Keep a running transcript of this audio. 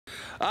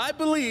I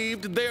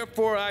believed,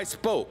 therefore I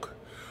spoke.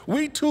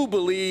 We too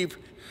believe,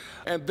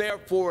 and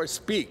therefore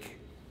speak.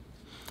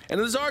 And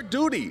it is our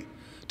duty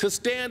to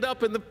stand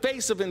up in the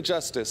face of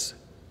injustice,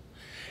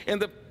 in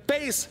the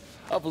face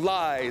of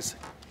lies,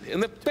 in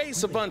the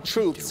face of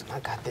untruths. I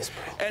got this,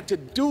 bro. And to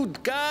do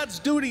God's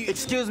duty.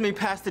 Excuse me,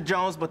 Pastor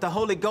Jones, but the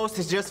Holy Ghost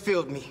has just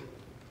filled me.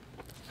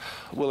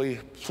 Willie,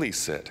 please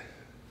sit.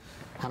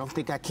 I don't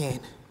think I can.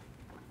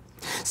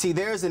 See,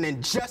 there's an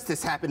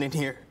injustice happening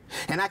here,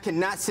 and I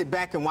cannot sit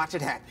back and watch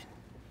it happen.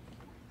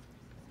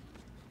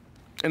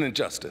 An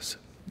injustice?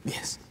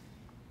 Yes.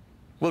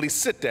 Willie,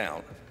 sit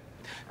down.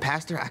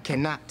 Pastor, I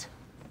cannot.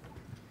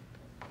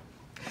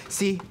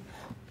 See,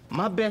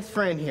 my best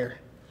friend here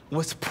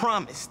was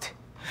promised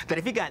that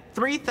if he got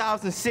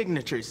 3,000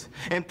 signatures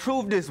and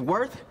proved his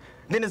worth,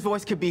 then his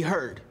voice could be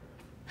heard.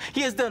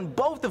 He has done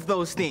both of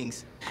those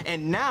things.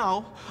 And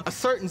now, a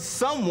certain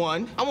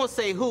someone, I won't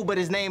say who, but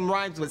his name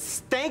rhymes with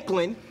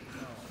Stanklin,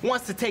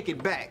 wants to take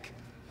it back.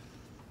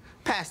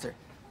 Pastor,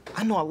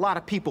 I know a lot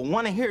of people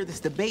want to hear this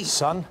debate.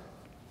 Son,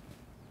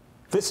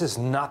 this is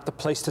not the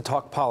place to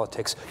talk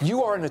politics.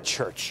 You are in a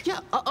church. Yeah,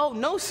 oh,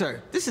 no,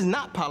 sir. This is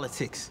not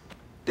politics.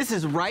 This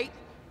is right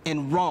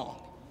and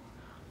wrong.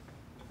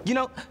 You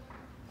know,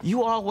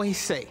 you always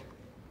say,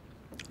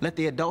 let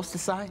the adults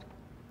decide,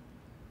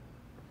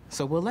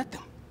 so we'll let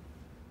them.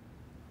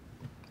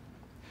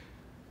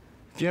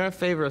 If you're in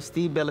favor of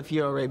Steve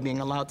Bellafiore being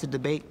allowed to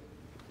debate,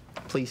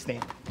 please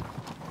stand.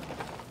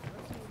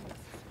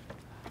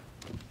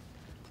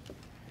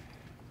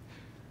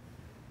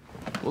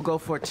 We'll go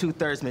for a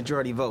 2/3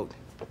 majority vote,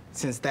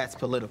 since that's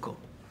political.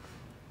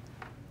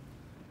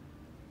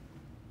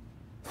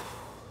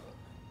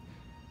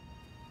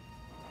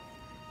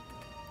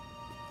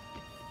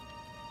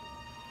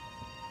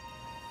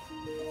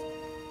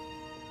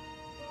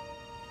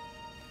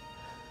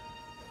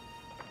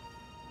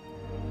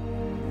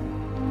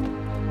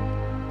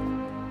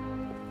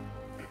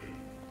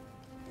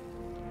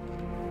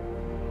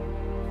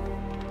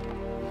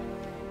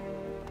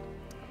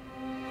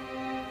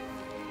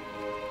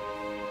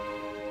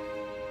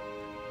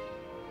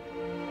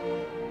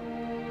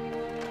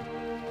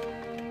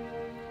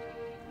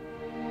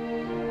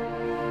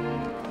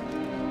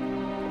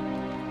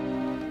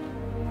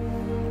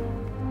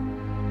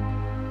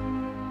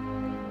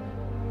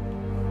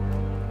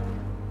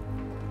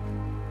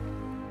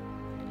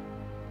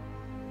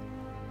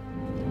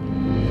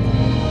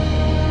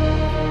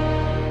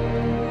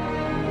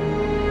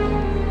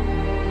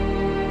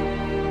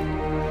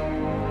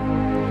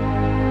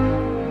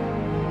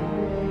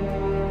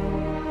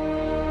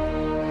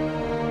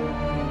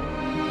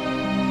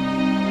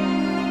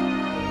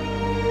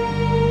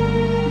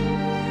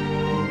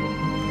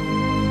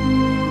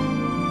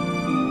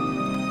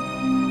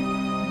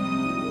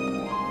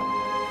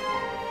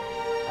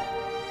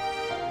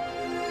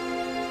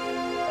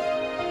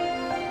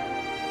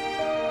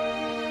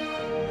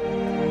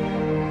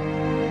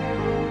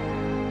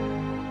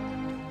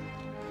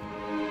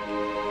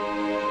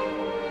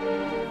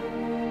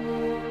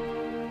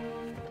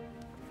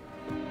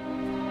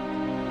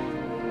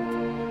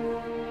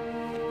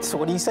 So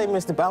what do you say,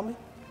 Mr. Baumann?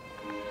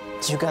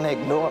 You gonna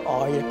ignore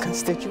all your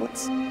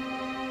constituents?